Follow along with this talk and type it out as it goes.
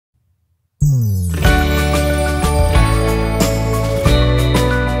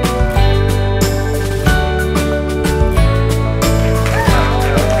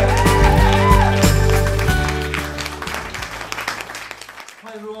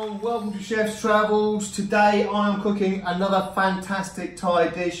everyone, welcome to Chefstravels. Today I am cooking another fantastic Thai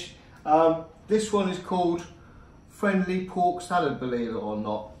dish. This one is called friendly pork salad, believe it or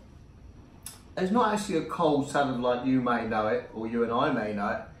not. It's not actually a cold salad like you may know it, or you and I may know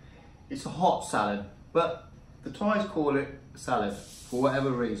it. It's a hot salad, but the Thais call it salad for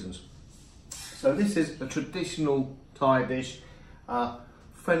whatever reasons. So this is a traditional Thai dish,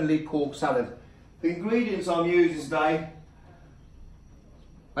 friendly pork salad. The ingredients I'm using today,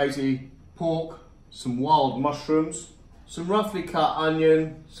 basically pork, some wild mushrooms, some roughly cut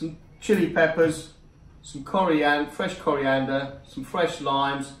onion, some chili peppers, some coriander, fresh coriander, some fresh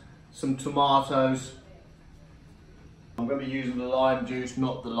limes, some tomatoes. I'm going to be using the lime juice,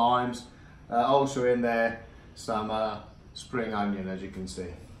 not the limes. Also in there, some spring onion, as you can see.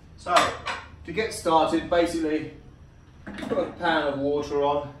 So, to get started, basically, put a pan of water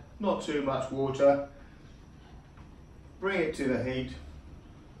on, not too much water. Bring it to the heat.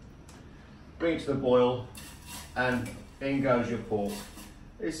 Bring it to the boil, and in goes your pork.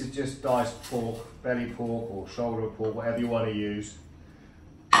 This is just diced pork, belly pork or shoulder pork, whatever you want to use.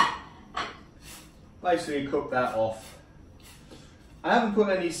 Basically cook that off. I haven't put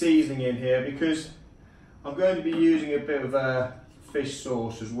any seasoning in here because I'm going to be using a bit of a fish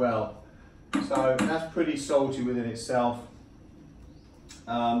sauce as well. So that's pretty salty within itself.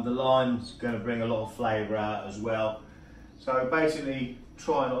 The lime's going to bring a lot of flavour out as well. So basically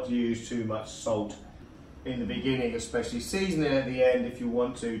try not to use too much salt in the beginning, especially. Season it at the end if you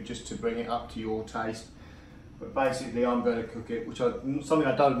want to, just to bring it up to your taste. But basically I'm going to cook it, something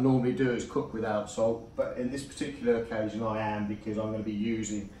I don't normally do is cook without salt, but in this particular occasion I am, because I'm going to be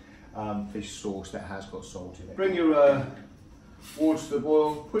using fish sauce that has got salt in it. Bring your water to the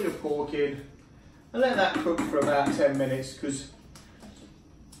boil, put your pork in and let that cook for about 10 minutes because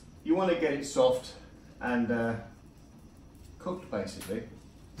you want to get it soft and cooked basically.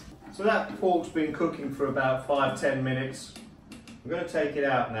 So that pork's been cooking for about 5-10 minutes. I'm going to take it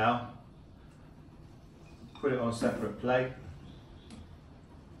out now, put it on a separate plate.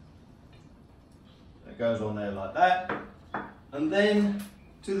 It goes on there like that. And then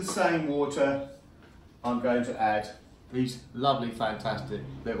to the same water I'm going to add these lovely fantastic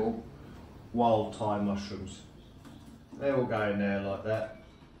little wild Thai mushrooms. They will go in there like that.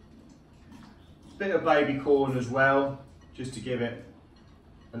 Bit of baby corn as well, just to give it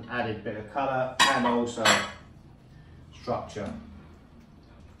an added bit of colour and also structure.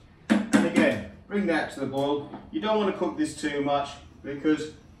 And again, bring that to the boil. You don't want to cook this too much because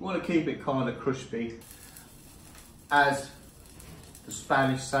you want to keep it kind of crispy, as the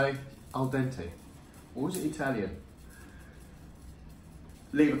Spanish say, al dente. Or is it Italian?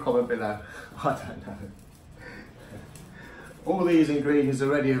 Leave a comment below. I don't know. All these ingredients are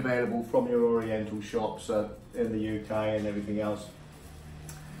already available from your Oriental shops in the UK and everything else.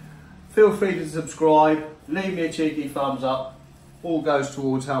 Feel free to subscribe, leave me a cheeky thumbs up. All goes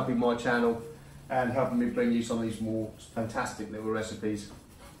towards helping my channel and helping me bring you some of these more fantastic little recipes.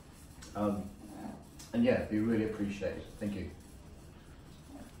 And yeah, it'd be really appreciated. Thank you.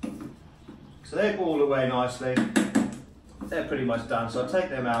 So they've boiled away nicely. They're pretty much done. So I'll take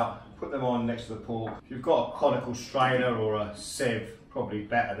them out, put them on next to the pork. If you've got a conical strainer or a sieve, probably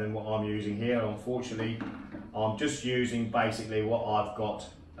better than what I'm using here. Unfortunately, I'm just using basically what I've got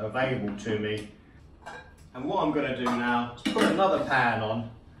available to me. And what I'm going to do now is put another pan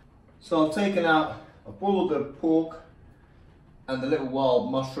on. So I've taken out, I've boiled the pork and the little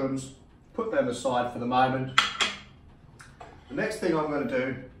wild mushrooms, put them aside for the moment. The next thing I'm going to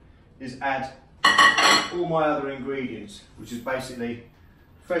do is add all my other ingredients, which is basically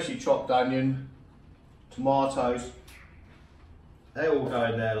freshly chopped onion, tomatoes. They all go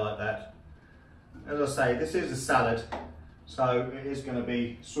in there like that. As I say, this is a salad, so it is going to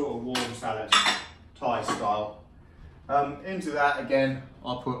be sort of warm salad, Thai style. Into that again,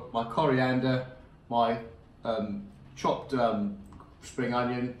 I'll put my coriander, my chopped spring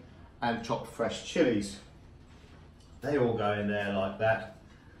onion and chopped fresh chilies. They all go in there like that.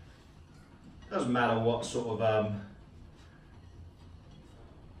 Doesn't matter what sort of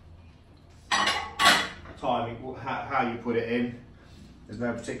timing, how you put it in. There's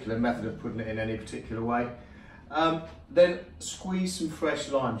no particular method of putting it in any particular way. Then squeeze some fresh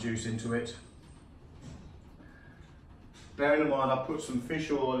lime juice into it. Bearing in mind I put some fish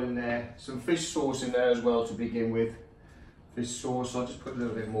oil in there, some fish sauce in there as well to begin with. Fish sauce, I'll just put a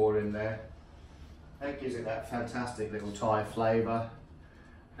little bit more in there. That gives it that fantastic little Thai flavour.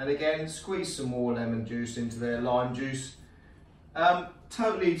 And again, squeeze some more lemon juice into there, lime juice.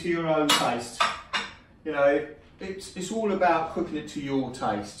 Totally to your own taste. You know, it's all about cooking it to your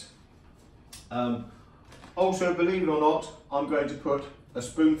taste. Also, believe it or not, I'm going to put a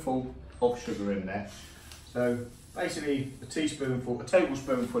spoonful of sugar in there. So basically a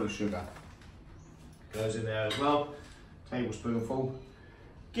tablespoonful of sugar goes in there as well, tablespoonful.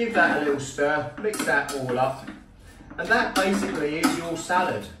 Give that a little stir, mix that all up, and that basically is your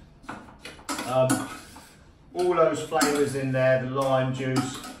salad. All those flavours in there, the lime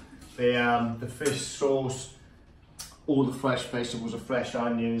juice, the fish sauce, all the fresh vegetables, the fresh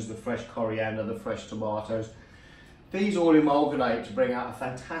onions, the fresh coriander, the fresh tomatoes. These all amalgamate to bring out a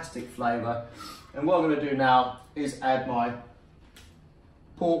fantastic flavour. And what I'm going to do now is add my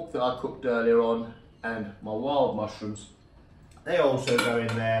pork that I cooked earlier on and my wild mushrooms. They also go in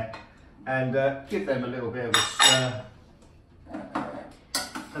there, and give them a little bit of a stir.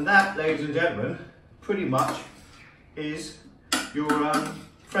 And that, ladies and gentlemen, pretty much is your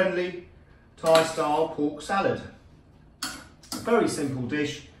friendly Thai style pork salad. A very simple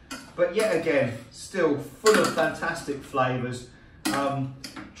dish, but yet again still full of fantastic flavours.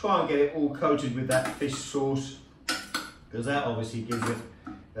 Try and get it all coated with that fish sauce, because that obviously gives it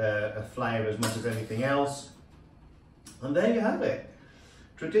a flavour as much as anything else. And there you have it,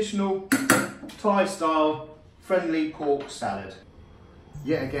 traditional Thai style friendly pork salad.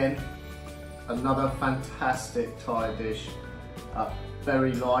 Yet again, another fantastic Thai dish,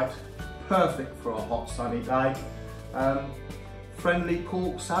 very light, perfect for a hot sunny day. Friendly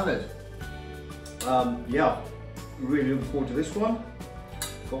pork salad. Yeah, really looking forward to this one.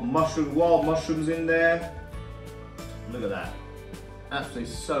 Got wild mushrooms in there. Look at that.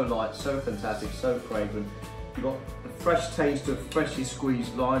 Absolutely so light, so fantastic, so fragrant. You've got the fresh taste of freshly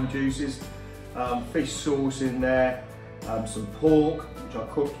squeezed lime juices, fish sauce in there, some pork, which I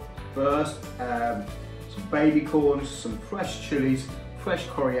cooked first, some babycorns, some fresh chilies, fresh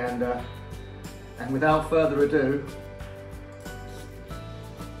coriander, and without further ado,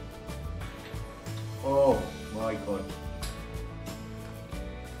 oh my God.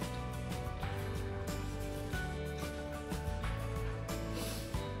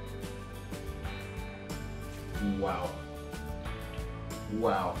 Wow.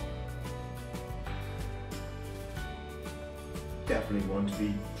 Wow. Definitely one to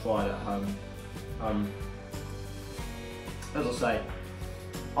be tried at home. As I say,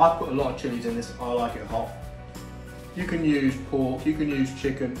 I put a lot of chilies in this. I like it hot. You can use pork, you can use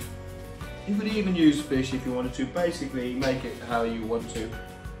chicken, you could even use fish if you wanted to. Basically make it how you want to.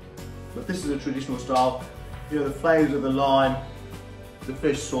 But this is a traditional style. You know, the flavours of the lime, the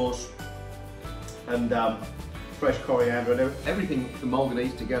fish sauce, and fresh coriander, and everything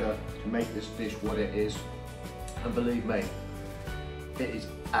amalgamates together to make this dish what it is. And believe me, it is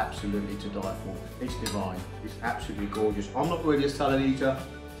absolutely to die for. It's divine. It's absolutely gorgeous. I'm not really a salad eater,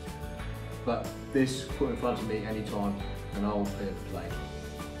 but this put in front of me anytime and I'll clear the plate.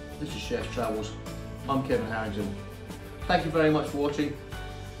 This is Chefstravels. I'm Kevin Harrington. Thank you very much for watching.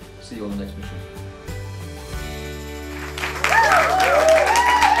 See you on the next mission.